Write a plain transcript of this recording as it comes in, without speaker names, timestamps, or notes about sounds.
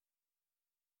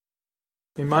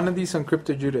Maimonides on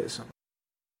Crypto-Judaism.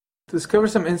 To discover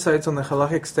some insights on the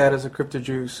halachic status of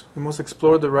crypto-Jews, we must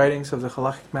explore the writings of the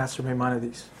halachic master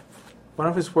Maimonides. One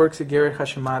of his works, Igeret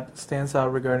Hashemat, stands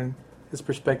out regarding his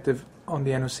perspective on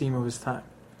the Anusim of his time.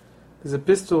 His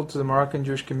epistle to the Moroccan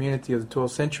Jewish community of the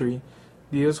 12th century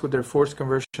deals with their forced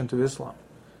conversion to Islam,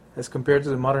 as compared to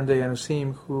the modern-day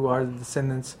Anusim, who are the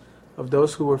descendants of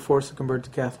those who were forced to convert to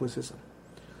Catholicism.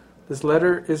 This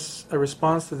letter is a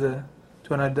response to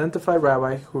an identified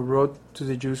rabbi who wrote to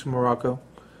the Jews of Morocco,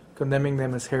 condemning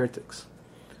them as heretics.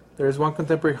 There is one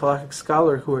contemporary halachic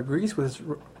scholar who agrees with his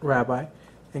rabbi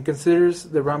and considers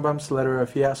the Rambam's letter a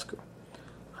fiasco.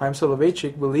 Chaim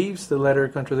Soloveitchik believes the letter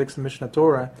contradicts the Mishnah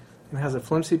Torah and has a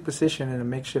flimsy position in a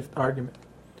makeshift argument.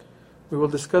 We will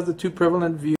discuss the two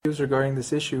prevalent views regarding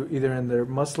this issue, either in their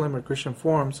Muslim or Christian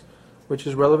forms, which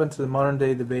is relevant to the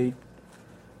modern-day debate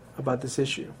about this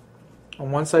issue. On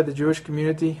one side, the Jewish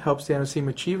community helps the Anusim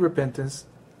achieve repentance,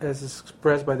 as is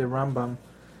expressed by the Rambam,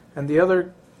 and the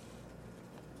other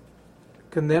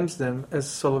condemns them, as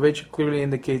Soloveitchik clearly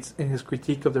indicates in his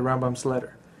critique of the Rambam's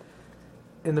letter.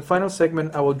 In the final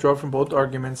segment, I will draw from both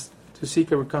arguments to seek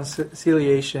a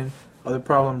reconciliation of the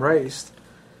problem raised,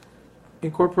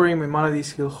 incorporating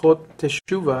Maimonides' Hilchot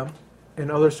Teshuvah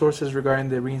and other sources regarding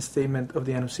the reinstatement of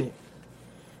the Anusim.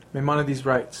 Maimonides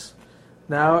writes,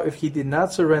 "Now, if he did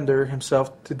not surrender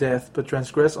himself to death, but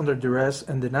transgressed under duress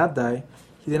and did not die,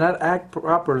 he did not act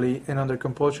properly, and under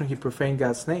compulsion he profaned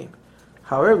God's name.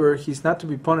 However, he is not to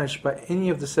be punished by any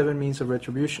of the 7 means of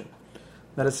retribution.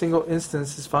 Not a single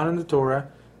instance is found in the Torah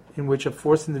in which a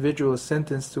forced individual is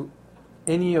sentenced to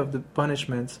any of the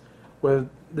punishments, whether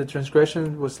the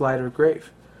transgression was light or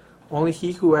grave. Only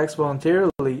he who acts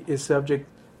voluntarily is subject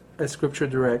as Scripture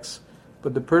directs,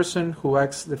 but the person who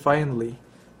acts defiantly,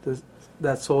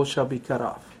 that soul shall be cut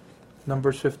off."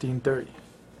 Numbers 15:30.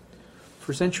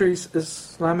 For centuries,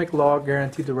 Islamic law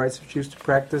guaranteed the rights of Jews to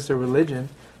practice their religion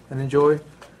and enjoy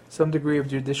some degree of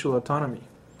judicial autonomy.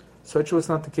 Such was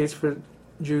not the case for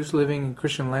Jews living in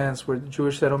Christian lands, where the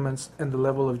Jewish settlements and the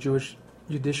level of Jewish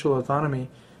judicial autonomy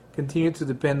continued to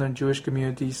depend on Jewish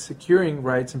communities securing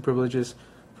rights and privileges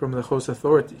from the host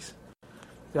authorities.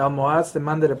 The Almohads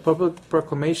demanded a public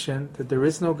proclamation that there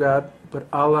is no God but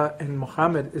Allah and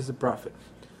Muhammad is the Prophet.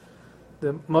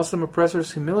 The Muslim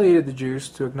oppressors humiliated the Jews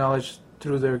to acknowledge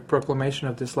through their proclamation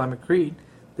of the Islamic creed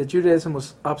that Judaism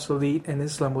was obsolete and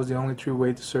Islam was the only true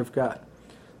way to serve God.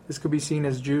 This could be seen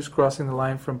as Jews crossing the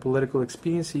line from political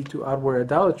expediency to outward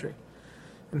idolatry.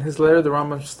 In his letter, the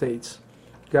Rambam states,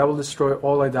 "God will destroy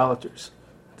all idolaters."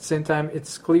 At the same time,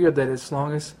 it's clear that as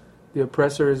long as the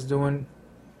oppressor is doing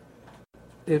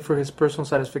it for his personal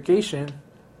satisfaction,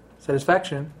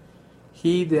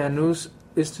 he, the Anus,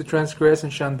 is to transgress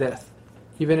and shun death,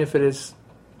 even if it is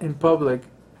in public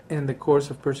in the course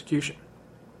of persecution.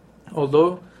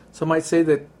 Although some might say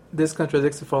that this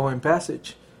contradicts the following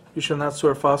passage, "You shall not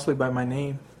swear falsely by my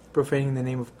name, profaning the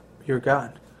name of your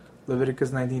God,"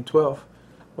 Leviticus 19:12.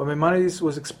 What Maimonides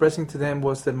was expressing to them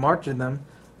was that martyrdom,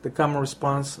 the common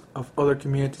response of other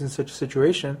communities in such a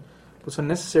situation, was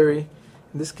unnecessary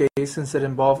in this case, since it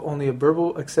involved only a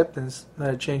verbal acceptance, not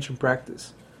a change in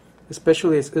practice.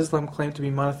 Especially as Islam claimed to be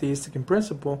monotheistic in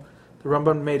principle, the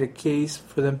Rambam made a case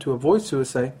for them to avoid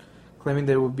suicide, claiming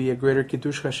that it would be a greater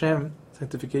Kiddush Hashem,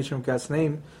 sanctification of God's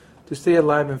name, to stay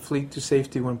alive and flee to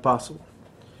safety when possible.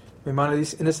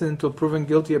 Maimonides' innocent until proven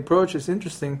guilty approach is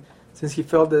interesting, since he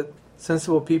felt that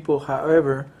sensible people,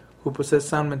 however, who possess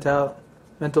sound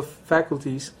mental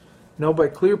faculties, know by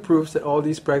clear proofs that all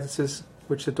these practices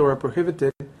which the Torah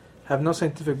prohibited have no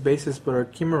scientific basis but are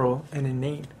chimeral and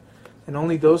inane, and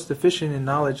only those deficient in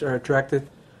knowledge are attracted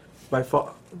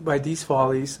by these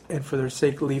follies and for their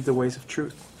sake leave the ways of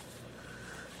truth.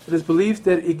 It is believed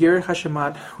that Igeret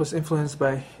Hashemat was influenced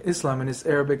by Islam in its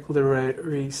Arabic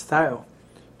literary style,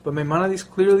 but Maimonides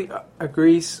clearly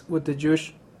agrees with the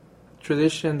Jewish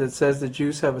tradition that says the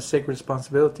Jews have a sacred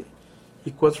responsibility.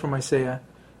 He quotes from Isaiah,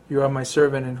 "You are my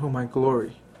servant in whom I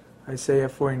glory," Isaiah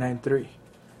 49:3.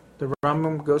 The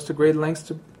Rambam goes to great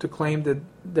lengths to claim that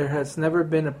there has never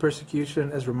been a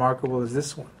persecution as remarkable as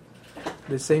this one.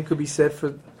 The same could be said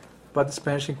about the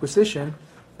Spanish Inquisition.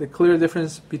 The clear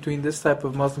difference between this type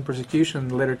of Muslim persecution and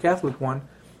the later Catholic one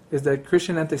is that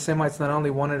Christian anti-Semites not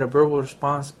only wanted a verbal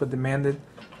response, but demanded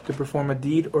to perform a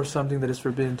deed or something that is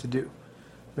forbidden to do.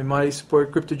 Maimonides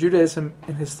supported crypto-Judaism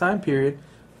in his time period,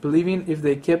 believing if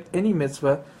they kept any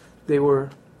mitzvah, they were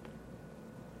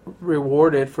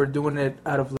rewarded for doing it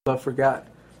out of love for God,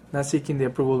 not seeking the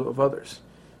approval of others.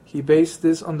 He based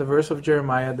this on the verse of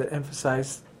Jeremiah that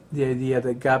emphasized the idea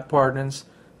that God pardons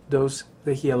those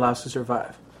that he allows to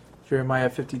survive. Jeremiah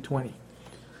 50:20.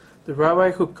 The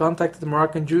rabbi who contacted the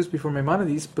Moroccan Jews before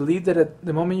Maimonides believed that at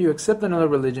the moment you accept another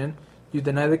religion, you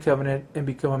deny the covenant and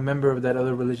become a member of that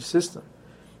other religious system.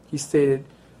 He stated,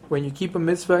 when you keep a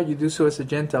mitzvah, you do so as a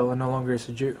Gentile and no longer as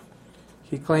a Jew.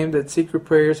 He claimed that secret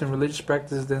prayers and religious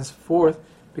practices thenceforth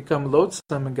become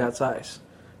loathsome in God's eyes.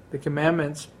 The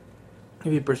commandments,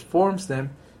 if he performs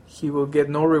them, he will get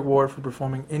no reward for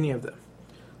performing any of them.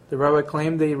 The rabbi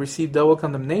claimed they received double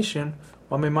condemnation,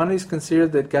 while Maimonides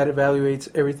considered that God evaluates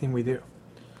everything we do.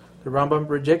 The Rambam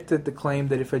rejected the claim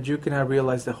that if a Jew cannot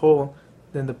realize the whole,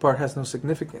 then the part has no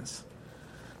significance.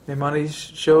 Maimonides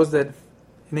shows that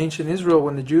in ancient Israel,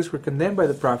 when the Jews were condemned by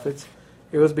the prophets,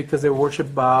 it was because they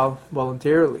worshipped Baal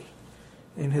voluntarily.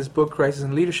 In his book, Crisis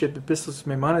in Leadership, Epistles of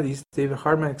Maimonides, David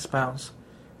Hartman expounds,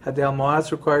 had the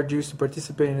Almohads required Jews to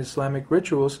participate in Islamic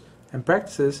rituals and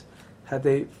practices, had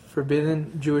they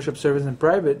forbidden Jewish observance in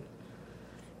private,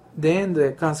 then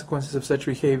the consequences of such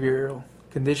behavioral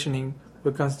conditioning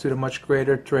would constitute a much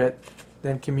greater threat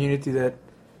than community that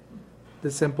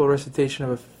the simple recitation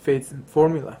of a faith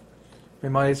formula.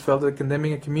 Maimonides felt that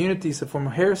condemning a community is a form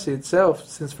of heresy itself,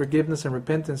 since forgiveness and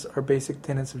repentance are basic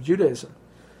tenets of Judaism.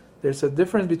 There's a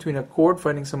difference between a court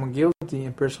finding someone guilty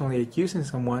and personally accusing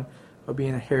someone of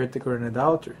being a heretic or an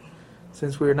idolater,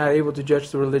 since we are not able to judge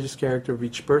the religious character of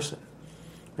each person.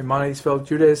 Maimonides felt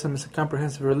Judaism is a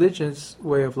comprehensive religious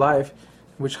way of life,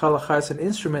 in which halakha is an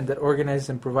instrument that organizes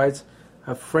and provides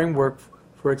a framework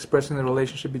for expressing the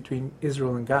relationship between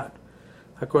Israel and God.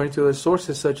 According to other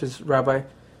sources, such as Rabbi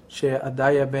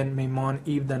She'adaya ben Maimon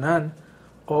Ibn Danan,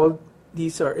 all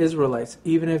these are Israelites,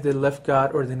 even if they left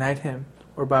God or denied Him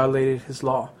or violated His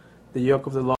law. The yoke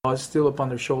of the law is still upon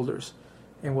their shoulders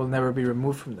and will never be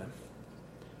removed from them.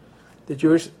 The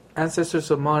Jewish ancestors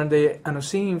of modern-day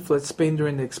Anusim fled Spain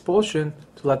during the expulsion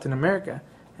to Latin America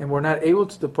and were not able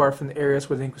to depart from the areas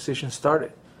where the Inquisition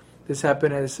started. This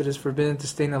happened as it is forbidden to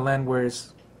stay in a land where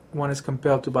one is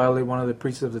compelled to violate one of the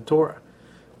precepts of the Torah.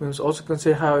 We must also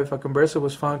consider how if a converso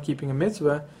was found keeping a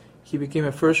mitzvah, he became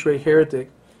a first-rate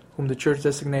heretic, whom the church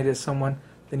designated as someone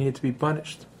that needed to be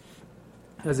punished.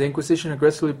 As the Inquisition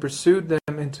aggressively pursued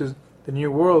them into the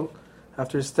New World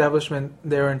after establishment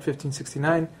there in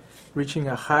 1569, reaching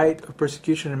a height of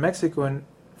persecution in Mexico in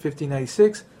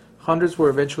 1596, hundreds were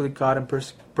eventually caught and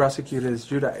prosecuted as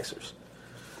Judaizers.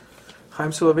 Chaim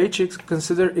Soloveitchik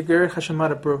considered Iger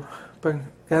Hashemad a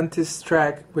propagandist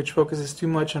tract which focuses too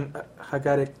much on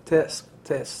Haggadic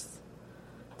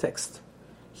text.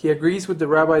 He agrees with the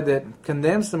rabbi that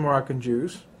condemns the Moroccan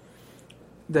Jews,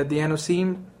 that the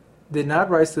Anusim did not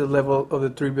rise to the level of the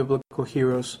three biblical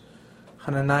heroes,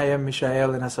 Hananiah,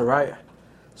 Mishael, and Azariah.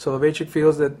 Soloveitchik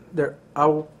feels that their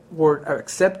outward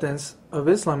acceptance of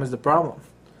Islam is the problem.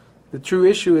 The true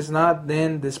issue is not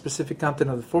then the specific content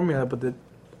of the formula, but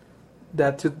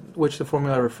that to which the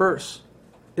formula refers,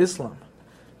 Islam.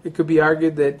 It could be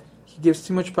argued that he gives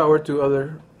too much power to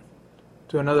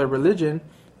another religion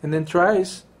and then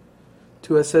tries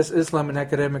to assess Islam in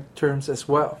academic terms as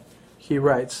well. He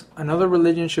writes, another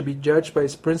religion should be judged by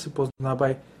its principles, not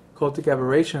by cultic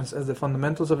aberrations, as the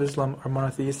fundamentals of Islam are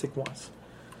monotheistic ones.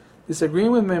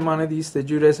 Disagreeing with Maimonides that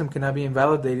Judaism cannot be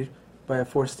invalidated by a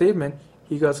forced statement,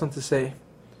 he goes on to say,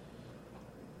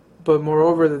 but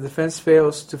moreover, the defense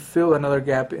fails to fill another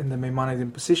gap in the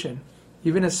Maimonidean position.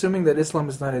 Even assuming that Islam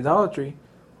is not idolatry,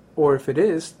 or if it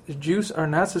is, the Jews are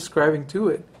not subscribing to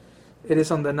it. It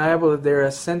is undeniable that they are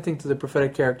assenting to the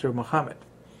prophetic character of Muhammad.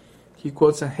 He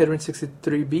quotes Sanhedrin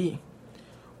 63b,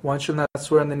 one shall not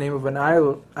swear in the name of an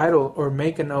idol or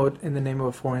make an oath in the name of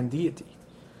a foreign deity.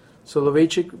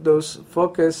 Soloveitchik thus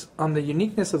focus on the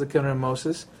uniqueness of the covenant of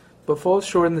Moses, but falls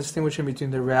short in distinguishing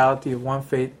between the reality of one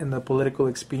faith and the political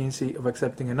expediency of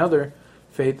accepting another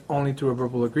faith only through a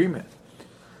verbal agreement.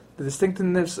 The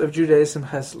distinctiveness of Judaism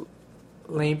has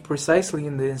lain precisely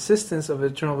in the insistence of the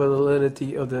eternal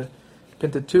validity of the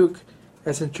Pentateuch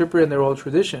as interpreted in their old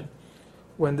tradition.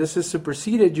 When this is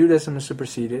superseded, Judaism is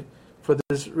superseded. For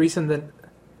this reason, the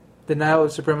denial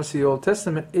of supremacy of the Old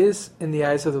Testament is, in the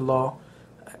eyes of the law,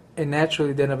 and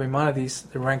naturally then of Maimonides,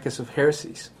 the rankest of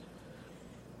heresies.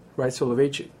 Writes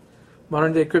Soloveitchik.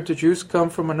 Modern-day crypto-Jews come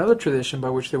from another tradition by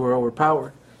which they were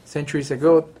overpowered, centuries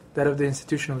ago, that of the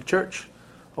institutional church.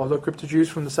 Although crypto-Jews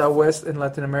from the Southwest and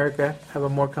Latin America have a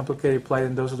more complicated plight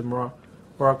than those of the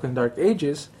Moroccan Dark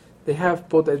Ages, they have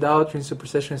both idolatry and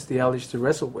supersessionist theology to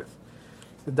wrestle with.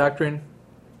 The doctrine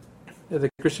that the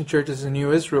Christian church is a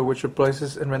new Israel, which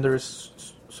replaces and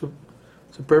renders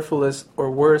superfluous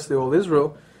or worse the old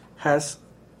Israel, has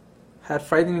had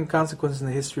frightening consequences in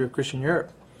the history of Christian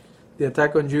Europe. The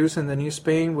attack on Jews in the New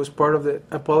Spain was part of the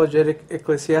apologetic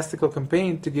ecclesiastical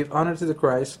campaign to give honor to the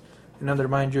Christ and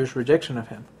undermine Jewish rejection of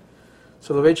him.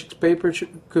 Soloveitchik's paper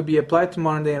could be applied to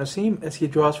modern-day Enosim as he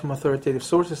draws from authoritative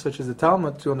sources such as the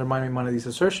Talmud to undermine Maimonides'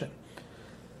 assertion.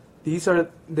 These are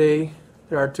they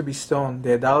that are to be stoned.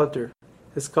 The idolater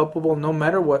is culpable no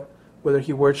matter what, whether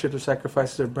he worships or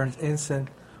sacrifices or burns incense,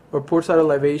 or pours out a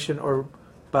libation or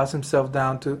bows himself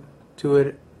down to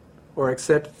it, or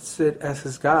accepts it as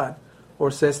his God, or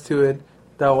says to it,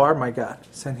 "Thou art my God."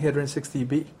 Sanhedrin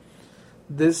 60b.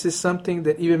 This is something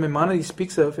that even Maimonides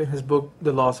speaks of in his book,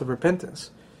 The Laws of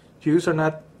Repentance. Jews are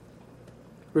not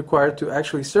required to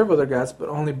actually serve other gods, but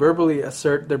only verbally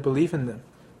assert their belief in them,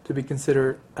 to be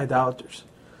considered idolaters.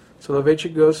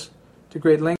 Soloveitchik goes to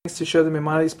great lengths to show that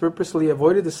Maimonides purposely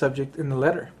avoided the subject in the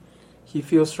letter. He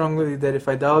feels strongly that if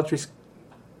idolatry is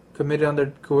committed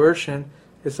under coercion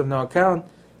is of no account,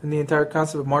 then the entire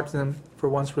concept of martyrdom for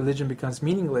one's religion becomes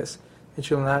meaningless and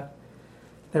shall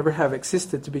never have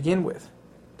existed to begin with.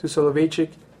 To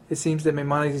Soloveitchik, it seems that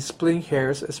Maimonides is splitting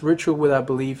hairs, as ritual without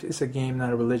belief is a game,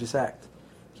 not a religious act.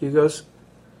 He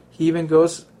even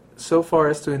goes so far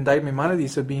as to indict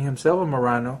Maimonides of being himself a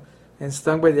Marrano, and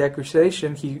stung by the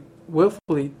accusation, he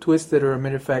willfully twisted or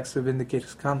omitted facts to vindicate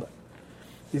his conduct.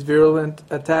 These virulent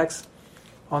attacks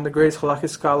on the greatest halakhic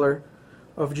scholar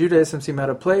of Judaism seem out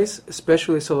of place,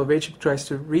 especially as Soloveitchik tries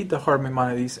to read the heart of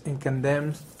Maimonides and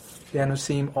condemns the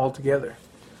Anusim altogether.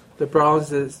 The problem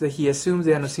is that he assumes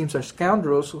the Anusims are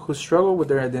scoundrels who struggle with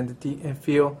their identity and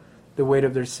feel the weight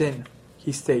of their sin.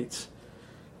 He states,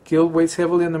 "Guilt weighs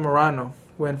heavily on the Marrano.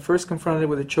 When first confronted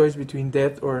with a choice between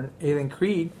death or an alien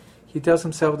creed, he tells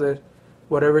himself that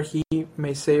whatever he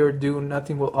may say or do,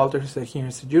 nothing will alter his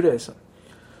adherence to Judaism.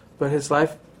 But his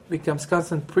life becomes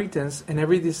constant pretense, and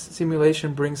every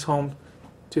dissimulation brings home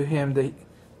to him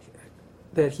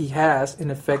that he has, in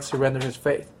effect, surrendered his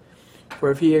faith. For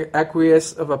if he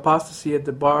acquiesces of apostasy at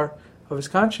the bar of his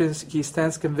conscience, he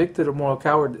stands convicted of moral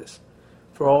cowardice.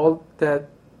 For all that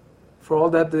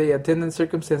the attendant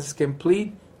circumstances can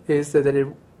plead is that it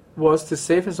was to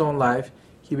save his own life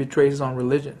he betrays his own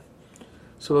religion."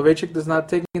 Soloveitchik does not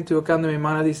take into account that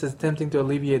Maimonides is attempting to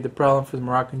alleviate the problem for the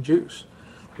Moroccan Jews.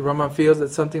 The Rambam feels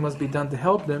that something must be done to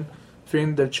help them,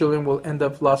 fearing their children will end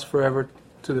up lost forever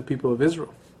to the people of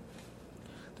Israel.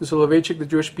 To Soloveitchik, the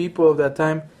Jewish people of that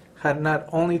time had not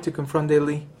only to confront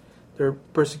daily their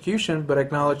persecution, but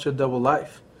acknowledge a double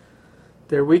life.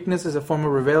 Their weakness is a form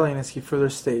of rebellion, as he further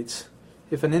states.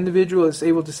 If an individual is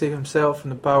able to save himself from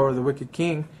the power of the wicked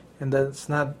king, and does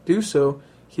not do so,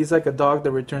 he is like a dog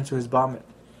that returns to his vomit.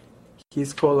 He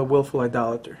is called a willful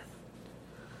idolater.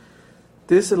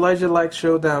 This Elijah-like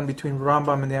showdown between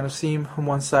Rambam and the Anusim on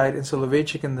one side, and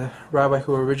Soloveitchik and the rabbi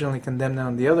who originally condemned them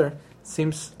on the other,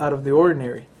 seems out of the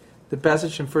ordinary. The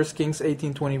passage in 1 Kings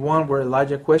 18:21, where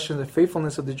Elijah questions the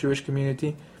faithfulness of the Jewish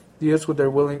community, deals with their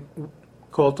willing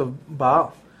cult of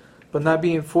Baal, but not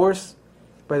being forced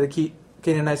by the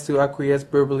Canaanites to acquiesce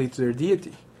verbally to their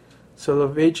deity.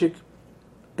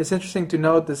 It's interesting to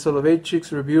note that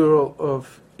Soloveitchik's rebuttal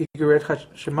of Igeret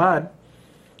HaShemad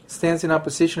stands in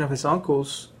opposition of his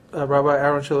uncle's, Rabbi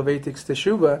Aaron Soloveitchik's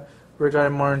Teshuvah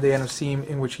regarding modern-day Anusim,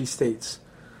 in which he states,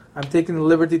 "I'm taking the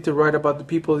liberty to write about the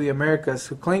people of the Americas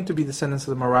who claim to be descendants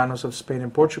of the Marranos of Spain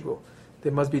and Portugal. They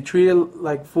must be treated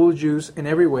like full Jews in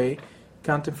every way,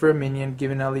 counting for a minyan,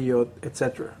 giving aliyot,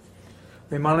 etc."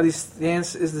 Maimonides'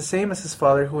 stance is the same as his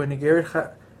father, who in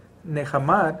Igeret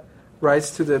Nehamad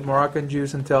writes to the Moroccan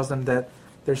Jews and tells them that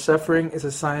their suffering is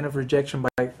a sign of rejection by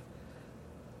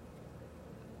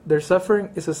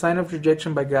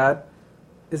God,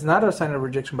 is not a sign of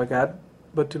rejection by God,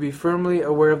 but to be firmly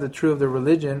aware of the truth of their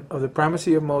religion, of the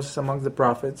primacy of Moses among the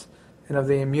prophets, and of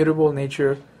the immutable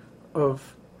nature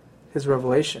of his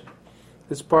revelation.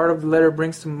 This part of the letter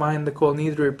brings to mind the Kol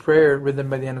Nidre prayer written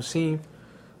by the Anusim,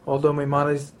 although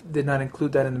Maimonides did not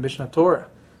include that in the Mishnah Torah.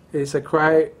 It is a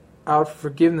cry out for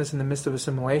forgiveness in the midst of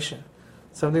assimilation,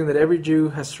 something that every Jew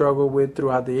has struggled with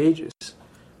throughout the ages.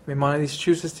 Maimonides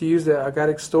chooses to use the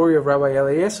Agadic story of Rabbi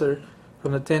Eliezer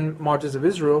from the 10 Martyrs of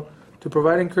Israel to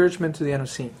provide encouragement to the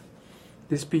Anusim.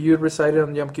 This piyut recited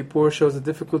on Yom Kippur shows the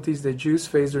difficulties that Jews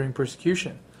face during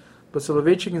persecution, but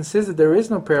Soloveitchik insists that there is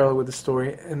no parallel with the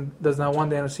story and does not want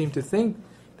the Anusim to think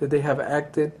that they have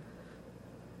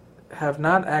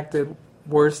not acted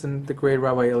worse than the great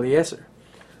Rabbi Eliezer.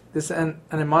 This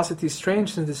animosity is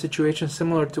strange, since the situation is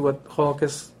similar to what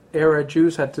Holocaust-era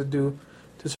Jews had to do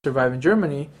to survive in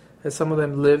Germany, as some of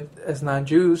them lived as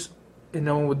non-Jews and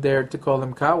no one would dare to call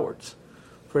them cowards.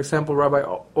 For example, Rabbi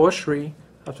Oshry,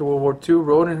 after World War II,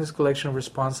 wrote in his collection of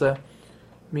Responsa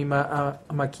Mima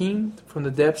Amakim from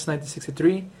the Depths,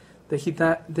 1963, that he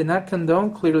did not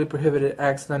condone clearly prohibited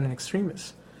acts done in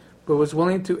extremis, but was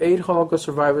willing to aid Holocaust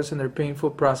survivors in their painful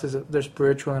process of their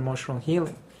spiritual and emotional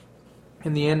healing.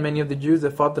 In the end, many of the Jews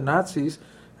that fought the Nazis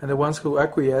and the ones who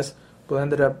acquiesced will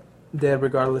ended up dead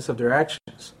regardless of their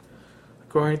actions.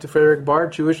 According to Frederick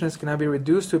Barth, Jewishness cannot be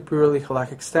reduced to a purely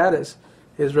halakhic status.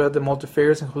 It is rather the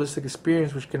multifarious and holistic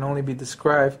experience which can only be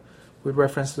described with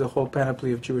reference to the whole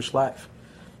panoply of Jewish life.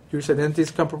 Jewish identity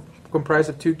is comprised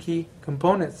of two key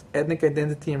components: ethnic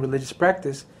identity and religious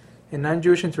practice, and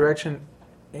non-Jewish interaction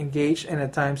engaged and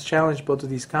at times challenged both of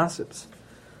these concepts.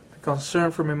 The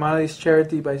concern for Maimonides'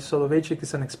 charity by Soloveitchik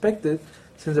is unexpected,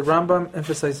 since the Rambam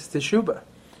emphasizes teshubah,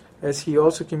 as he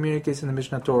also communicates in the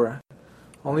Mishnah Torah.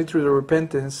 Only through the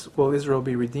repentance will Israel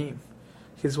be redeemed.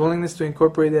 His willingness to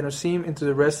incorporate the Enosim into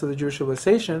the rest of the Jewish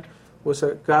civilization was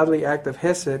a godly act of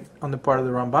hesed on the part of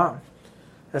the Rambam.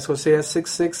 As Hosea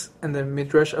 6:6 and the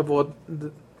Midrash Avot,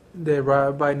 the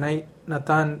Rabbi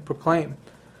Natan proclaim,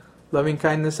 "Loving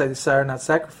kindness I desire, not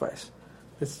sacrifice."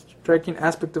 The striking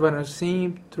aspect of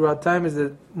Enosim throughout time is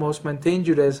that most maintain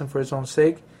Judaism for its own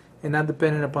sake and not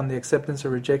dependent upon the acceptance or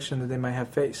rejection that they might have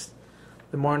faced.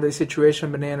 The modern-day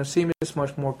situation of Bnei Enosim is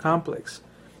much more complex.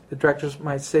 Detractors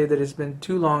might say that it's been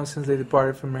too long since they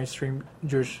departed from mainstream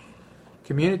Jewish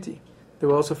community. They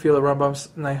will also feel that Rambam's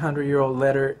 900-year-old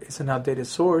letter is an outdated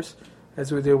source,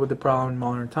 as we deal with the problem in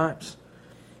modern times.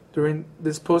 During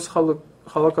this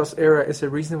post-Holocaust era, is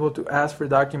it reasonable to ask for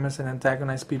documents and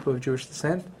antagonize people of Jewish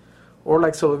descent? Or,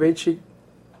 like Soloveitchik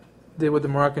did with the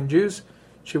Moroccan Jews,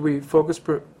 should we focus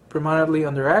predominantly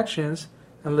on their actions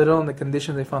and little on the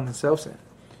condition they found themselves in?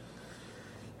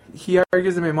 He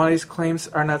argues that Maimonides' claims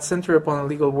are not centered upon the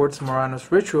legal words of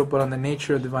Marano's ritual, but on the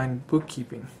nature of divine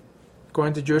bookkeeping.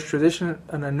 According to Jewish tradition,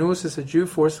 an anus is a Jew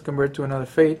forced to convert to another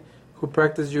faith who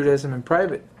practiced Judaism in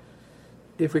private.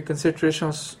 If we consider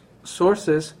traditional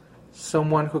sources,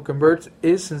 someone who converts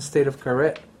is in state of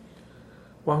karet.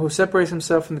 One who separates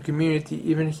himself from the community,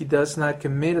 even if he does not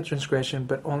commit a transgression,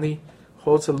 but only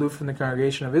holds aloof from the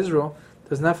congregation of Israel,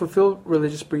 does not fulfill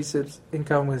religious precepts in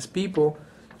common with his people,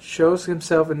 shows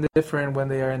himself indifferent when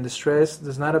they are in distress,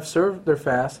 does not observe their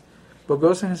fast, but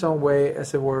goes in his own way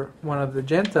as it were one of the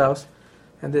Gentiles,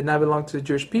 and did not belong to the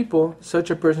Jewish people,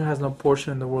 such a person has no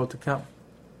portion in the world to come.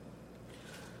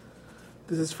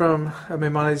 This is from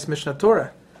Maimonides' Mishnah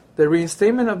Torah. The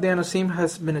reinstatement of the Enosim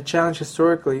has been a challenge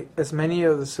historically, as many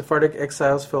of the Sephardic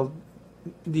exiles felt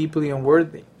deeply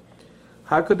unworthy.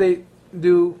 How could they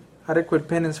do adequate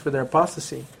penance for their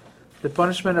apostasy? The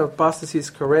punishment of apostasy is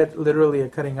karet, literally a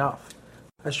cutting off,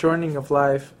 a shortening of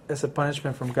life as a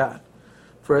punishment from God.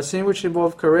 For a sin which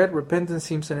involved karet, repentance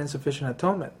seems an insufficient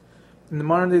atonement. In the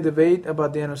modern-day debate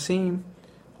about the Enosim,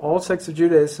 all sects of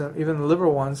Judaism, even the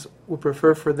liberal ones, would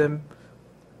prefer for them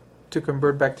to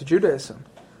convert back to Judaism.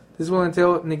 This will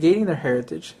entail negating their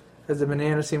heritage, as the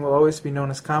Bnei Enosim will always be known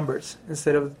as converts.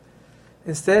 Instead,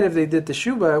 if they did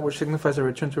teshubah, which signifies a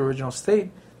return to original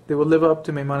state, they would live up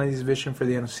to Maimonides' vision for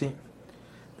the Enosim.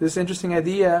 This interesting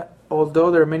idea,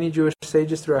 although there are many Jewish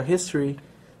sages throughout history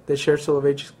that share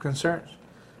Soloveitchik's concerns.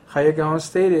 Chaya Gaon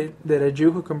stated that a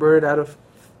Jew who converted out of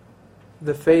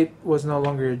the faith was no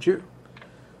longer a Jew.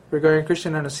 Regarding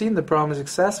Christian Enosim, the problem is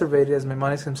exacerbated, as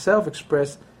Maimonides himself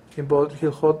expressed in both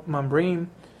Hilchot Mamrim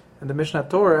and the Mishnah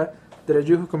Torah, that a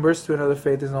Jew who converts to another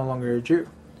faith is no longer a Jew.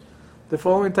 The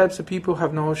following types of people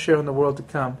have no share in the world to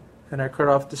come, and are cut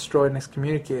off, destroyed, and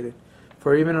excommunicated,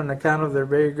 for even on account of their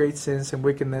very great sins and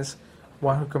wickedness,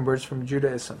 one who converts from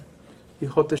Judaism.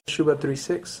 Hilchot Teshuvah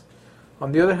 3:6.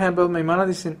 On the other hand, both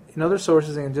Maimonides in other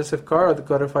sources and Joseph Karo, the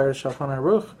codifier of Shulchan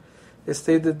Aruch, it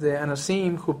stated that the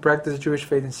Enosim who practice Jewish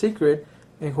faith in secret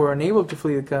and who are unable to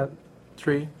flee the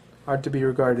country are to be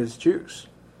regarded as Jews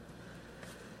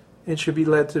and should be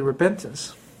led to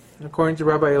repentance. According to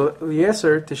Rabbi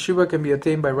Eliezer, teshuvah can be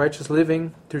attained by righteous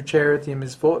living through charity and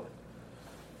mitzvot.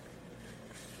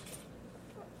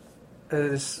 It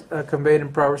is conveyed in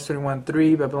Proverbs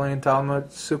 21:3, Babylonian Talmud,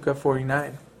 Sukkah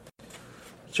 49.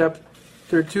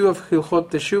 Chapter 2 of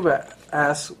Hilchot Teshuvah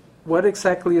asks, what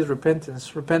exactly is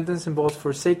repentance? Repentance involves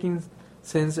forsaking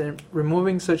sins and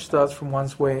removing such thoughts from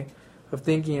one's way of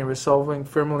thinking and resolving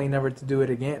firmly never to do it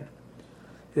again.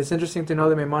 It is interesting to know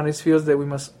that Maimonides feels that we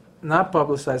must not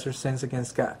publicize our sins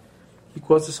against God. He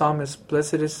quotes the psalmist,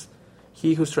 "Blessed is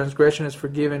he whose transgression is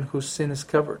forgiven, whose sin is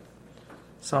covered."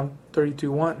 Psalm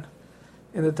 32:1.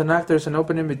 In the Tanakh, there is an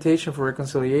open invitation for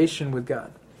reconciliation with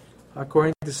God.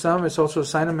 According to some, it's also a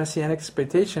sign of messianic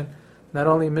expectation, not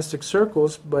only in mystic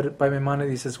circles, but by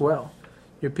Maimonides as well.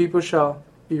 Your people shall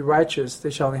be righteous, they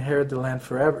shall inherit the land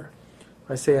forever.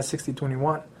 Isaiah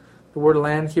 60:21. The word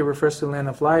land here refers to the land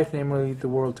of life, namely the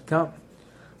world to come.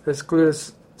 It's clear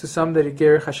to some that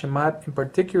Iger Hashemat, in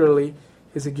particularly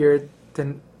his Igeret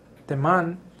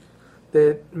Teman,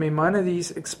 that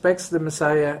Maimonides expects the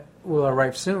Messiah will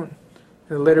arrive soon.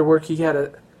 In the later work, he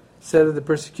had said that the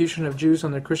persecution of Jews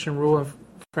under Christian rule in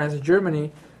France and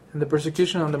Germany and the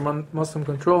persecution under Muslim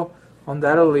control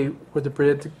undoubtedly were the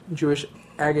predicted Jewish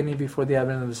agony before the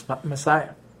advent of the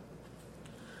Messiah.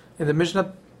 In the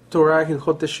Mishnah Torah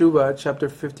Hilchot Teshuvah, chapter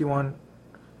 51,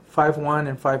 5.1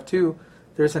 and 5.2,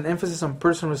 there is an emphasis on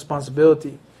personal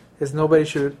responsibility, as nobody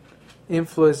should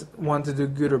influence one to do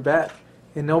good or bad,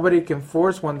 and nobody can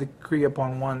force one decree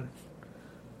upon one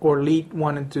or lead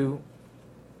one into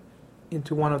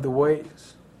one of the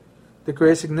ways. The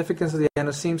great significance of the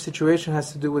Anosim situation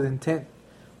has to do with intent.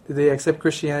 Did they accept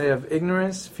Christianity out of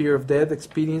ignorance, fear of death,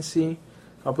 expediency,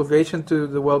 obligation to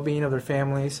the well-being of their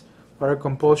families, or a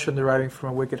compulsion deriving from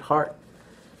a wicked heart?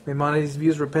 Maimonides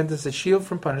views repentance as a shield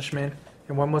from punishment,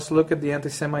 and one must look at the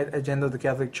anti-Semite agenda of the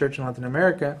Catholic Church in Latin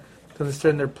America to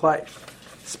understand their plight,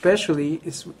 especially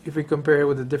if we compare it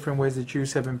with the different ways the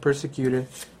Jews have been persecuted,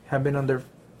 have been under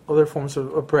other forms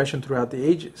of oppression throughout the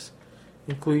ages,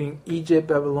 including Egypt,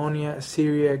 Babylonia,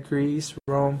 Assyria, Greece,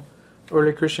 Rome,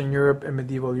 early Christian Europe, and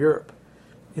medieval Europe.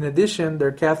 In addition,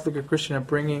 their Catholic or Christian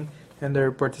upbringing and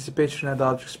their participation in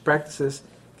idolatrous practices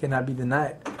cannot be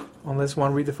denied, unless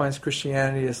one redefines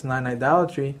Christianity as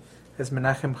non-idolatry, as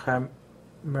Menachem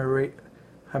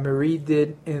Hameri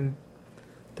did in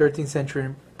 13th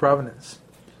century Providence.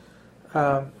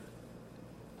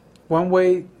 One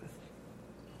way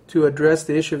to address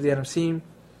the issue of the Anosim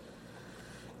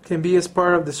can be as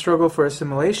part of the struggle for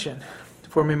assimilation.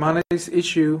 For Maimonides'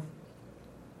 issue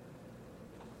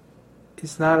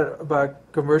is not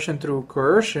about conversion through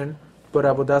coercion, but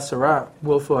avodah zarah,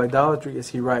 willful idolatry, as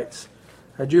he writes.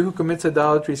 A Jew who commits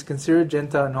idolatry is considered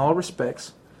Gentile in all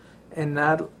respects, and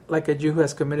not like a Jew who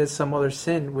has committed some other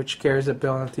sin which carries a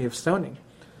penalty of stoning.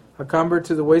 A convert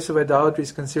to the ways of idolatry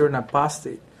is considered an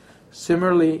apostate.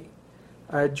 Similarly,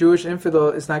 a Jewish infidel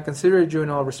is not considered a Jew in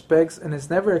all respects and is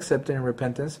never accepted in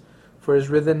repentance, for it is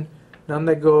written, "None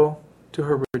that go to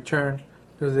her return,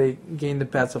 do they gain the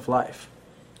paths of life."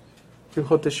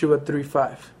 Hilchot Teshuvah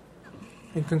 3:5.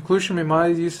 In conclusion,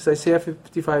 Maimonides uses Isaiah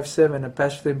 55:7, a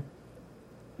passage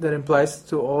that implies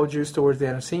to all Jews towards the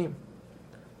Anosim.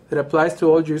 That applies to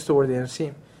all Jews toward the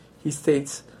Anosim. He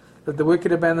states that the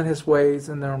wicked abandon his ways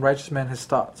and the unrighteous man his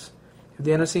thoughts. If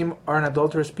the Anosim are an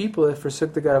adulterous people that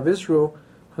forsook the God of Israel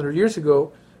 100 years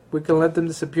ago, we can let them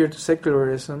disappear to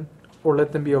secularism or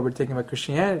let them be overtaken by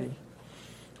Christianity.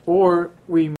 Or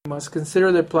we must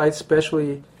consider their plight,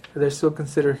 especially if they're still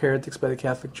considered heretics by the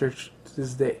Catholic Church to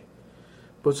this day.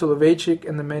 Both Soloveitchik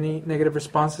and the many negative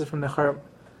responses from the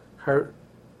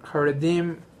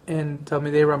Haredim and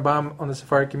Talmidei Rambam on the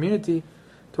Sephardic community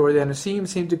toward the Anosim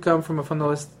seem to come from a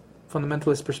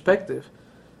fundamentalist perspective,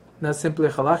 not simply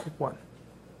a halachic one.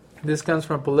 This comes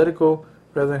from a political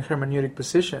rather than hermeneutic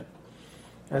position.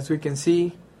 As we can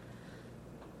see,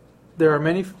 there are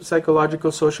many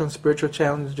psychological, social, and spiritual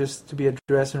challenges to be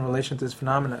addressed in relation to this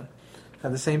phenomenon.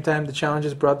 At the same time, the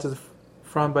challenges brought to the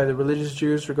front by the religious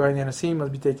Jews regarding the Anosim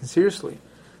must be taken seriously.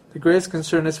 The greatest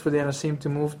concern is for the Anosim to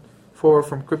move forward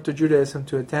from crypto-Judaism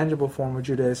to a tangible form of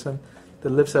Judaism that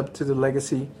lives up to the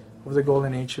legacy of the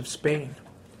Golden Age of Spain.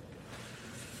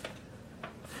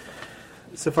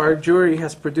 Sephardic Jewry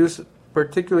has produced a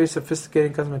particularly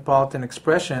sophisticated cosmopolitan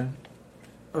expression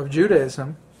of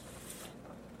Judaism,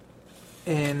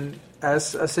 and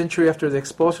as a century after the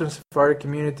expulsion of Sephardic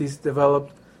communities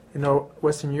developed in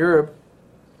Western Europe,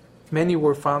 many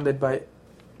were founded by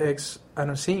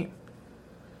ex-Anosim,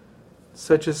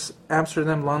 such as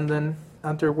Amsterdam, London,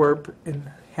 Antwerp,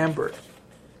 and Hamburg.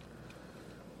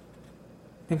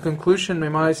 In conclusion,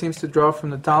 Maimonides seems to draw from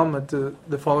the Talmud to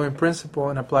the following principle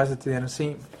and applies it to the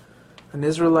Anosim. An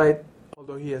Israelite,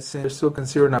 although he has sinned, is still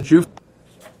considered a Jew.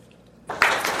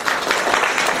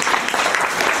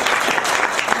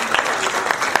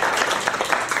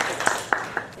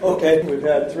 Okay, we've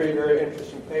had three very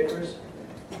interesting papers.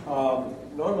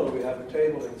 Normally we have a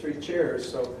table and three chairs,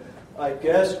 so I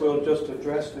guess we'll just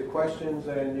address the questions,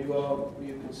 and you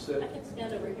can sit. I can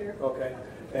stand over here. Okay,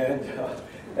 and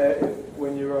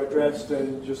when you're addressed,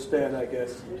 then just stand, I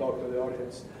guess, and talk to the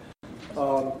audience.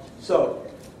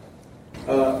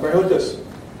 Berhutas,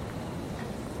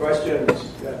 questions?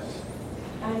 Yes.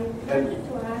 I wanted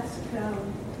to ask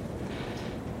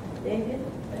David.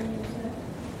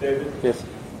 David? Yes.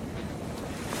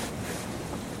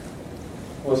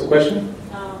 What's the question?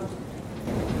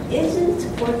 Isn't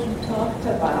what you talked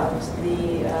about,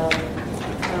 the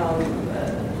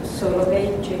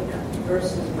Soloveitchik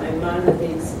versus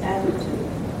Maimonides attitude,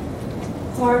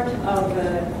 part of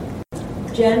a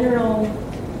general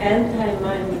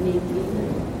anti-Maimonidean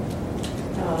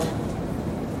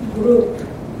group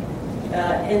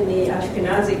in the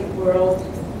Ashkenazic world,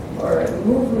 or a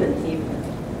movement even,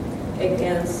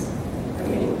 against,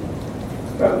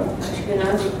 from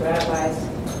Ashkenazic rabbis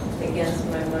against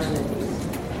Maimonides.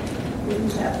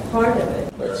 Isn't that part of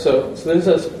it? So this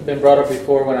has been brought up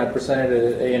before when I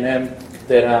presented at A&M,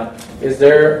 that is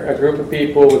there a group of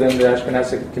people within the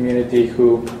Ashkenazic community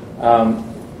who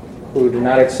do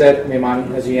not accept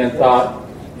Maimonidean thought,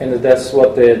 and that's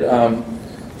what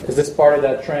is this part of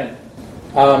that trend?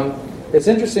 It's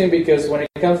interesting because when it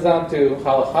comes down to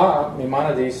halakha,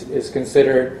 Maimonides is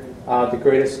considered the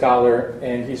greatest scholar,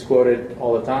 and he's quoted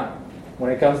all the time. When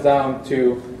it comes down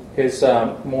to his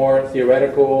more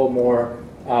theoretical, more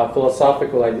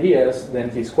philosophical ideas, then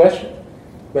he's questioned.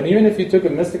 But even if you took a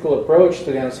mystical approach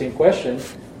to the unseen question,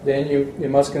 then you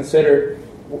must consider,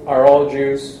 are all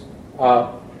Jews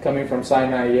coming from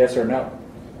Sinai, yes or no?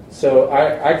 So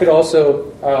I could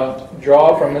also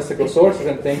draw from mystical sources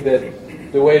and think that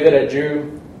the way that a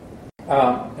Jew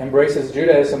embraces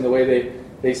Judaism, the way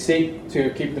they seek to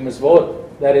keep the mitzvot,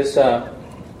 that is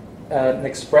an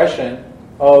expression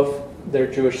of their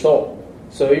Jewish soul.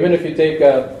 So even if you take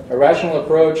a rational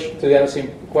approach to the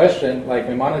unseen question, like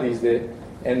Maimonides did,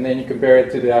 and then you compare it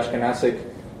to the Ashkenazic,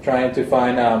 trying to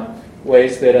find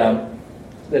ways that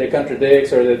it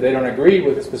contradicts or that they don't agree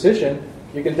with its position,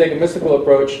 you can take a mystical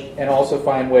approach and also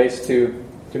find ways to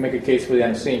make a case for the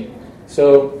unseen.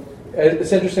 So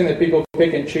it's interesting that people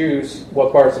pick and choose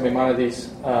what parts of Maimonides,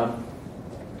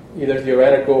 either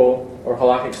theoretical or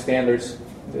halakhic standards,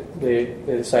 they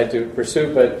decide to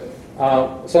pursue. But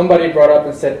somebody brought up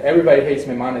and said everybody hates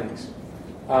Maimonides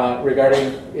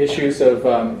regarding issues of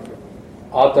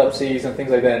autopsies and things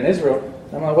like that in Israel.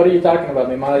 And I'm like, what are you talking about?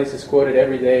 Maimonides is quoted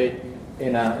every day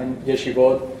in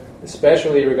yeshivot,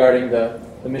 especially regarding the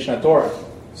Mishnah Torah.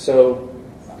 So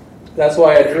that's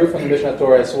why I drew from the Mishnah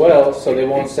Torah as well, so they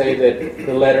won't say that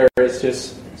the letter is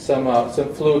just some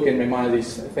fluke in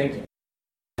Maimonides' thinking.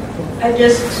 I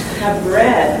just have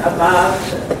read about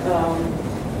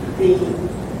the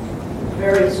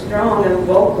very strong and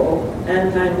vocal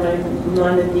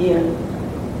anti-Maimonidean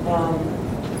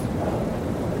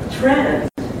trend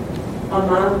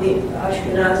among the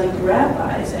Ashkenazic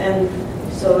rabbis, and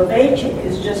Soloveitchik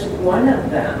is just one of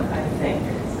them, I think.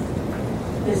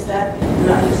 Is that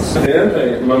nice? The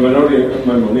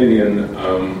anti-Maimonidean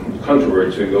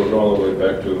controversy goes all the way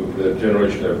back to the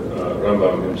generation of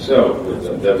Rambam himself,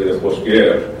 with David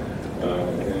Bosquier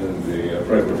in the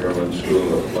Franco-German School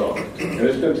of Thought. And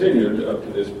it's continued up to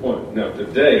this point. Now,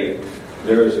 today,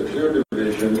 there is a clear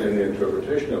division in the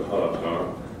interpretation of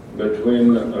halakha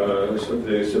between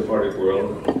the Sephardic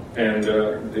world and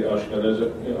the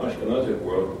Ashkenazic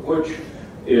world, which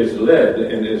is led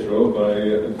in Israel by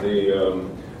the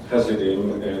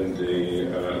Hasidim and the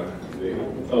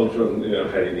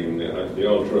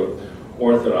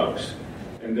ultra-Orthodox.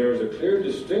 And there is a clear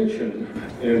distinction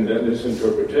in this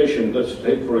interpretation. Let's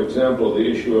take, for example, the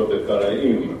issue of the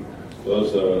Karaim,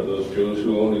 those Jews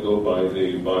who only go by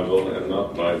the Bible and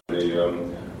not by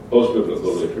the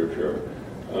post-biblical literature,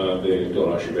 the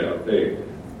Torah Shebe'al Peh.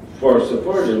 For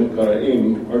Sephardim,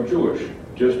 Karaim are Jewish,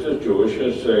 just as Jewish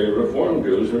as, say, Reform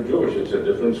Jews are Jewish. It's a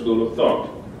different school of thought.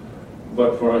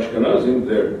 But for Ashkenazim,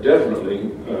 they're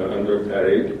definitely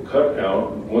underpaid, cut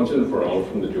out once and for all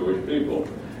from the Jewish people.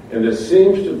 And this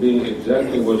seems to be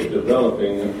exactly what's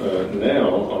developing now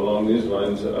along these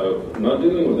lines of not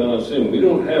dealing with Anusim. We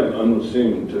don't have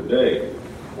Anusim today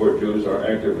where Jews are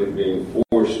actively being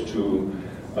forced to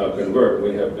convert.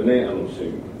 We have Bnei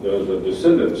Anusim. Those are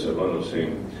descendants of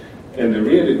Anusim. And the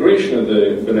reintegration of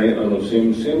the Bnei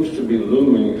Anusim seems to be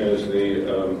looming as a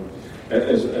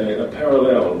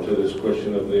parallel to this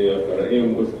question of the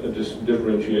Karaim, with a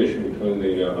differentiation between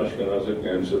the Ashkenazic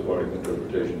and Sephardic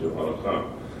interpretations of halakha.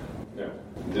 Now,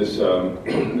 this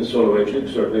Soloveitchik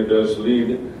certainly does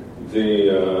lead the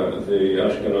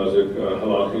Ashkenazic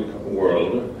halakhic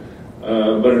world,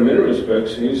 but in many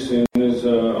respects he's seen as,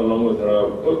 along with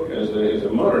Rav Kook, as a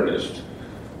modernist.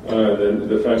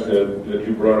 The fact that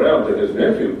you brought out that his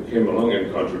nephew came along and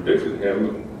contradicted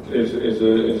him is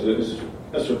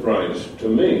a surprise to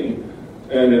me,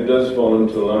 and it does fall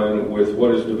into line with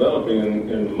what is developing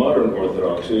in modern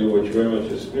Orthodoxy, which very much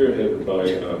is spearheaded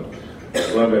by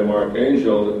Rabbi Mark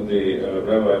Angel, the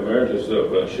Rabbi Emeritus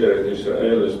of Sheretz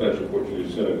Yisrael, the Spanish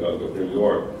Portuguese Synagogue of New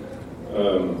York.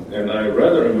 And I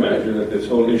rather imagine that this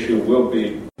whole issue will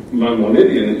be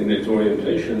Maimonidean in its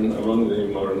orientation among the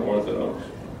modern Orthodox.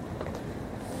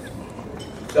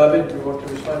 David, do you want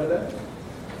to respond to that?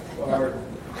 Or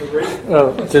agree?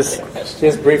 Oh, just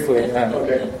briefly.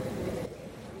 Okay.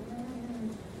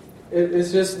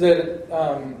 It's just that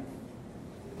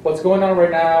what's going on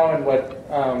right now and what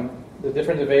the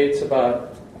different debates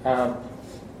about,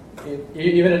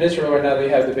 even in Israel right now, they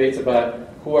have debates about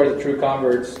who are the true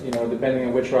converts, depending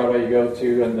on which rabbi you go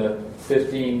to, and the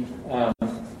 15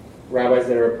 rabbis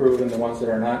that are approved and the ones that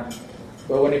are not.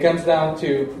 But when it comes down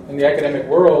to, in the academic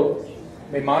world,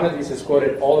 Maimonides is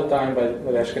quoted all the time by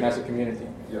the Ashkenazi community.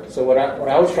 Yeah. So what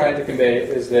I was trying to convey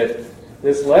is that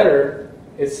this letter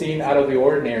is seen out of the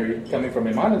ordinary coming from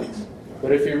Maimonides.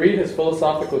 But if you read his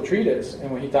philosophical treatise, and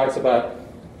when he talks about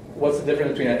what's the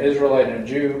difference between an Israelite and a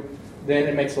Jew, then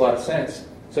it makes a lot of sense.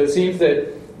 So it seems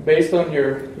that based on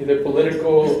your either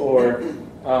political or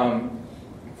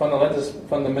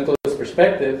fundamentalist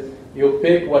perspective, you'll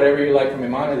pick whatever you like from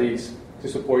Maimonides to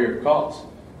support your cause.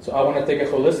 So I want to take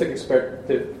a holistic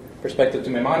perspective to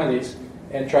Maimonides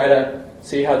and try to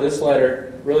see how this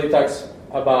letter really talks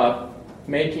about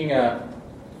making an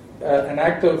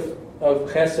act of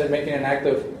chesed, making an act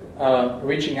of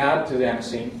reaching out to the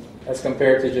Anusim, as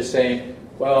compared to just saying,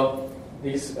 well,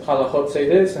 these halachot say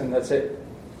this and that's it.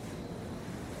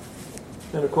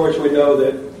 And of course we know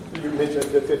that you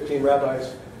mentioned the 15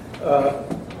 rabbis.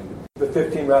 The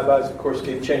 15 rabbis, of course,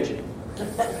 keep changing,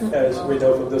 as we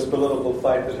know from this political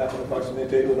fight that happened amongst the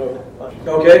table.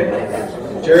 Okay,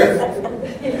 Jerry?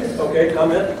 Okay,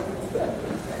 comment?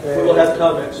 We will have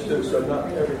comments too, so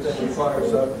not everything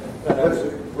requires an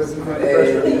answer.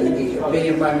 The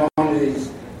opinion of Maimonides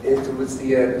towards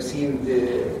the Anusim,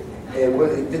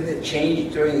 didn't it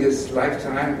change during his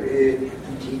lifetime?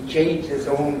 He changed his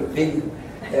own opinion,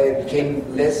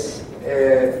 became less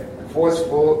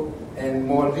forceful and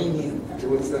more lenient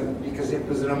towards them because it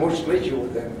was an emotional issue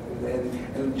with them.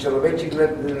 And Soloveitchik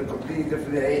lived in a completely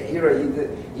different era.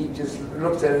 He just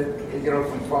looked at it,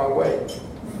 from far away.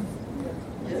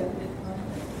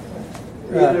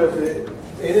 Either of the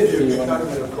interview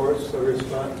comment, of course, so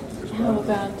respond. How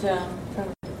about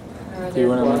Do you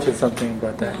want to mention something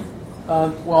about that?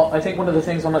 Well, I think one of the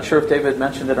things, I'm not sure if David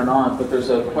mentioned it or not, but there's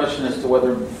a question as to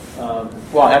whether,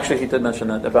 well, actually he did mention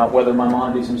it, about whether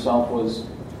Maimonides himself was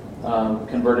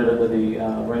converted under the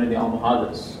reign of the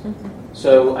Almohades. Mm-hmm.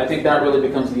 So I think that really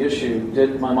becomes the issue.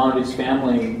 Did Maimonides'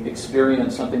 family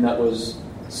experience something that was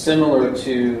similar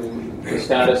to the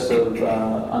status of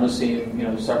Anusim,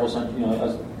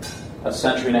 a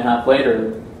century and a half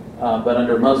later, but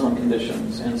under Muslim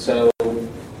conditions? And so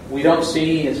we don't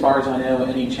see, as far as I know,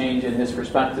 any change in his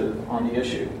perspective on the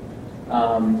issue.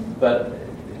 But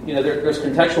there's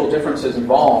contextual differences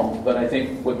involved. But I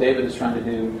think what David is trying to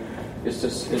do is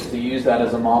to use that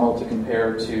as a model to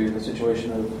compare to the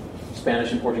situation of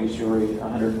Spanish and Portuguese Jewry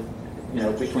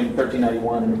between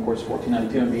 1391 and of course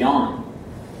 1492 and beyond.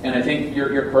 And I think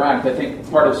you're correct. I think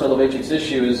part of Soloveitchik's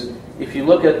issue is if you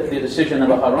look at the decision of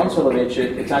Aharon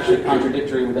Soloveitchik, it's actually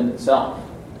contradictory within itself.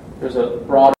 There's a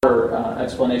broader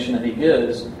explanation that he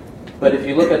gives, but if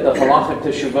you look at the halachic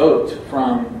teshuvot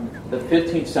from the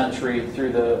 15th century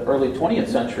through the early 20th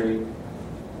century,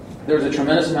 there's a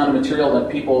tremendous amount of material that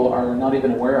people are not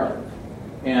even aware of.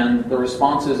 And the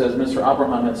responses, as Mr.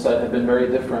 Abraham had said, have been very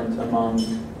different among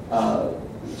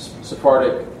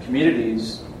Sephardic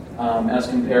communities as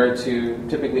compared to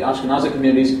typically Ashkenazi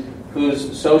communities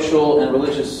whose social and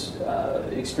religious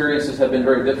experiences have been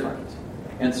very different.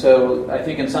 And so I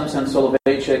think in some sense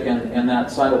Soloveitchik and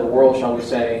that side of the world, shall we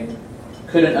say,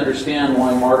 couldn't understand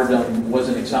why martyrdom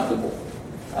wasn't acceptable.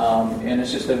 And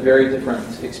it's just a very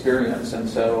different experience. And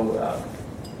so,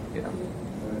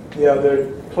 Yeah,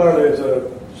 there clearly is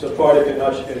a Sephardic and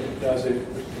Ashkenazi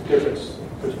difference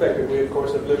perspective. We, of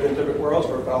course, have lived in different worlds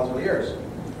for 1,000 years.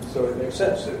 So it makes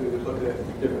sense that we would look at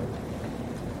it different.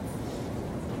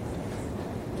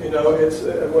 It's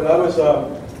when I was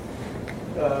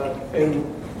in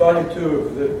volume 2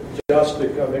 of the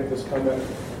Gnostic, I make this comment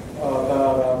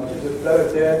about is it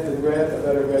better dead than red or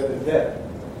better red than dead?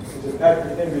 Is it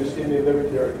Patrick Henry's give me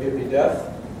liberty or give me death?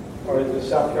 Or is it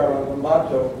South Carolina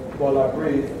motto, while I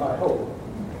breathe, I hope?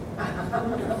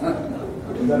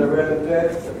 Is that a red than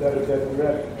dead? Is that a dead than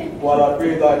red? While I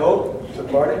breathe, I hope.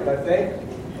 Sephardic, I think.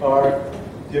 Or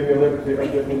give me liberty or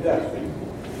give me death.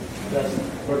 That's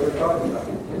what we're talking about.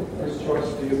 Which choice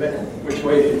do you make? Which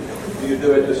way do you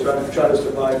do it? Just try to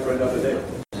survive for another day.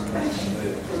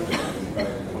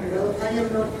 Well, I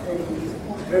am not a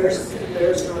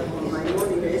person on my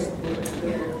own list, but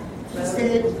he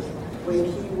said when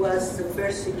he was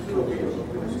persecuted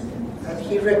that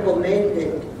he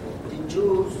recommended the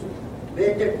Jews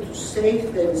better to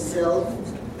save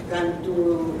themselves than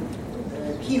to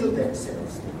kill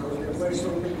themselves, because there were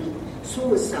so many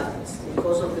suicides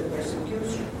because of the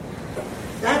persecution.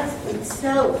 That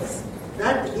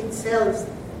itself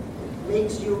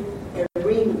makes you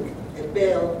ring a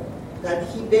bell that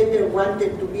he better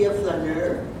wanted to be a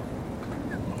flaneur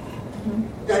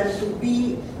than to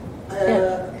be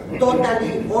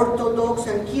totally orthodox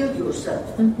and kill yourself,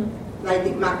 like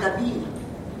the Maccabee.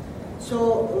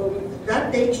 So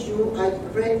that takes you, I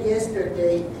read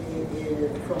yesterday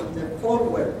from the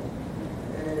Forward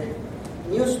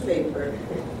newspaper,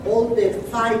 all the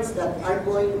fights that are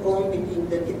going on between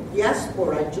the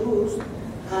diaspora Jews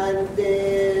and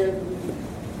the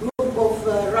group of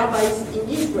rabbis in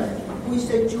Israel, who is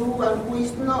a Jew and who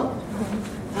is not.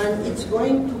 And it's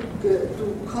going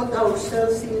to cut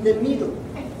ourselves in the middle,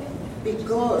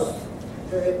 because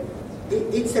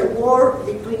it's a war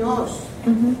between us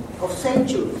of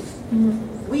centuries.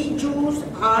 We Jews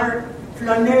are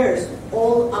flaneurs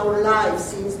all our lives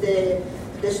since the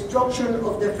destruction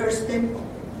of the first temple,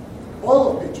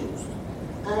 all of the Jews.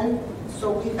 And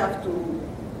so we have to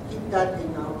keep that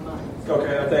in our minds.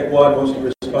 Okay, I think Juan wants to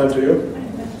respond to you.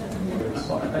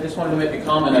 I just wanted to make a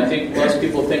comment. I think most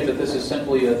people think that this is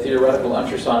simply a theoretical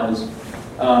exercise.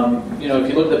 If you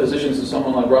look at the positions of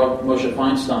someone like Rav Moshe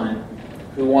Feinstein,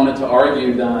 who wanted to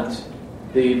argue that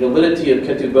the validity of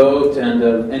ketubot and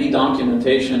of any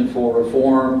documentation for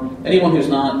reform, anyone who's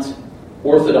not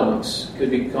Orthodox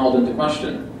could be called into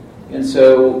question. And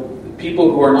so people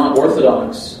who are not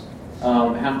Orthodox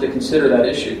have to consider that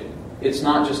issue. It's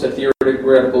not just a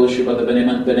theoretical issue about the Bnei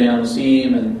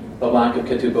Anosim and the lack of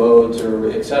ketubot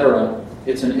or etc.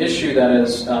 It's an issue that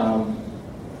is the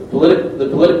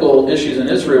political issues in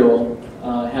Israel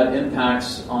have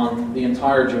impacts on the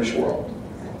entire Jewish world.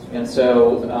 And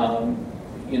so,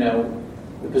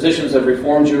 the positions of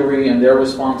Reform Jewry and their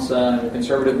response and the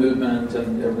conservative movement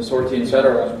and their Masorti,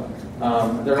 etc.,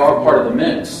 they're all part of the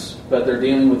mix, but they're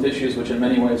dealing with issues which in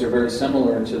many ways are very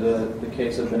similar to the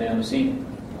case of Bnei Anosim.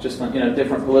 Just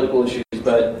different political issues,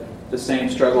 but the same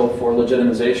struggle for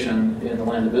legitimization in the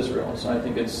land of Israel. So I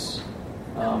think it's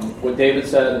what David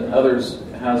said and others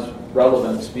has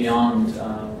relevance beyond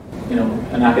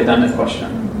an academic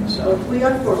question. So. But we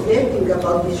are forgetting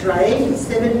about Israelis.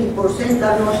 70%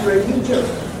 are not religious.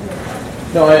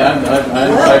 No, I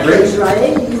agree. The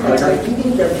Israelis that are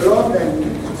giving their blood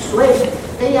and sweat,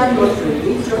 they are not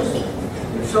religious.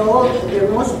 So there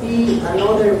must be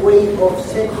another way of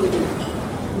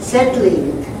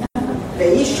settling the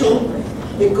issue,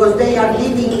 because they are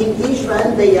living in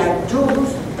Israel, they are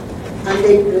Jews, and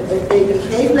they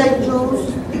behave like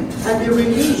Jews, and the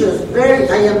religious,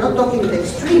 I am not talking the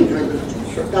extreme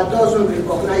religious, that doesn't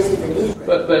recognize it in Israel.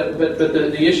 But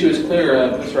the issue is clear.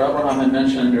 Mr. Abraham had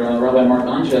mentioned Rabbi Mark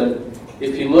Angel.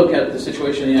 If you look at the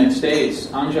situation in the United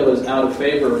States, Angel is out of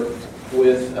favor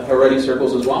with Haredi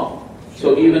circles as well.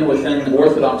 So even within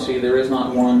Orthodoxy, there is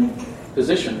not one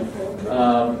position.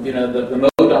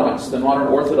 The Modocs, the modern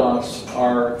Orthodox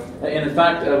are, and in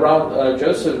fact,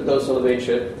 Joseph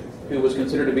Soloveitchik, who was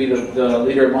considered to be the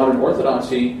leader of modern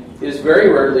Orthodoxy, is very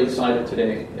rarely cited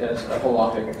today as a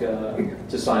halachic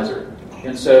decider.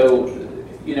 And so,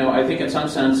 I think in some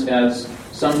sense, as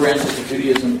some branches of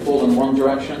Judaism pull in one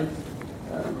direction,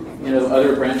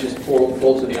 other branches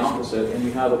pull to the opposite, and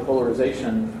you have a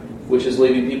polarization which is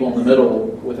leaving people in the middle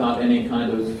without any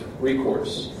kind of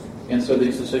recourse. And so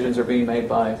these decisions are being made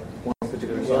by one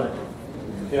particular side.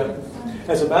 Yeah.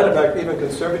 As a matter of fact, even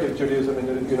conservative Judaism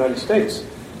in the United States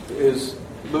is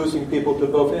losing people to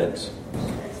both ends.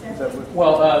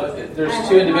 Well, there's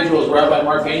two individuals, Rabbi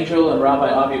Mark Angel and Rabbi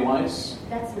Avi Weiss,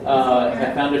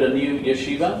 have founded a new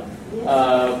yeshiva.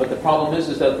 But the problem is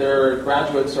that their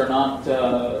graduates are not,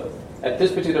 at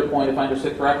this particular point, if I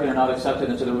understood correctly, are not accepted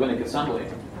into the Rabbinic Assembly.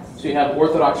 So you have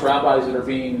Orthodox rabbis that are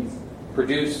being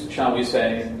produced, shall we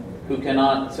say, who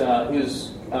cannot,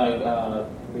 whose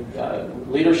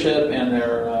leadership and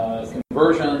their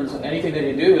conversions, anything that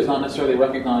you do is not necessarily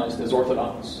recognized as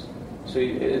Orthodox. So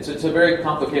it's a very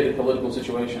complicated political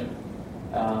situation.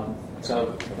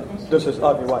 This is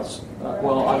Avi Weiss.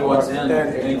 Avi Weiss and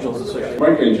Angel's association.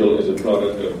 Mark Angel is a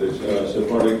product of this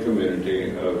Sephardic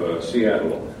community of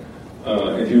Seattle.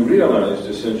 If you realized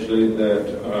essentially that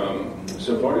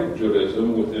Sephardic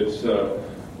Judaism,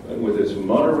 with its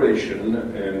moderation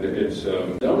and its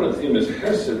dominant theme is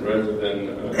Hesed rather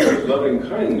than loving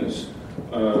kindness,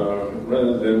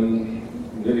 rather than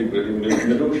nitty-gritty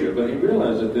minutia. But he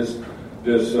realized that this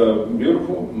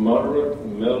beautiful, moderate,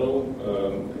 mellow,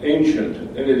 ancient,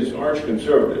 and it is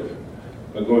arch-conservative,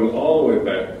 going all the way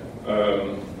back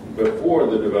before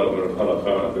the development of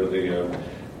halakha, or the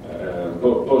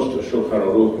post-Shulchan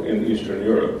Aruch in Eastern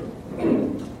Europe,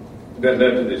 that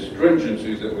led to the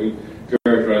stringencies that we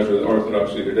characterize with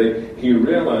Orthodoxy today. He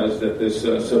realized that this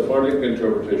Sephardic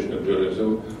interpretation of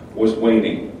Judaism was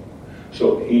waning.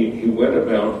 So he went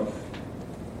about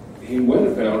he went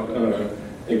about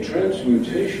a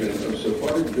transmutation of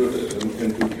Sephardic Judaism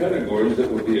into categories that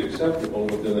would be acceptable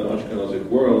within the Ashkenazic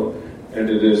world, and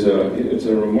it's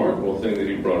a remarkable thing that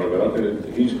he brought about, and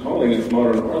he's calling it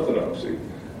modern orthodoxy.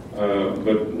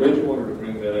 But Rachel wanted to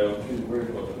bring that out. She's very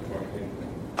close to Martin.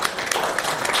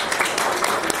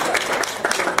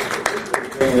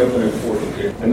 Bringing up an important thing.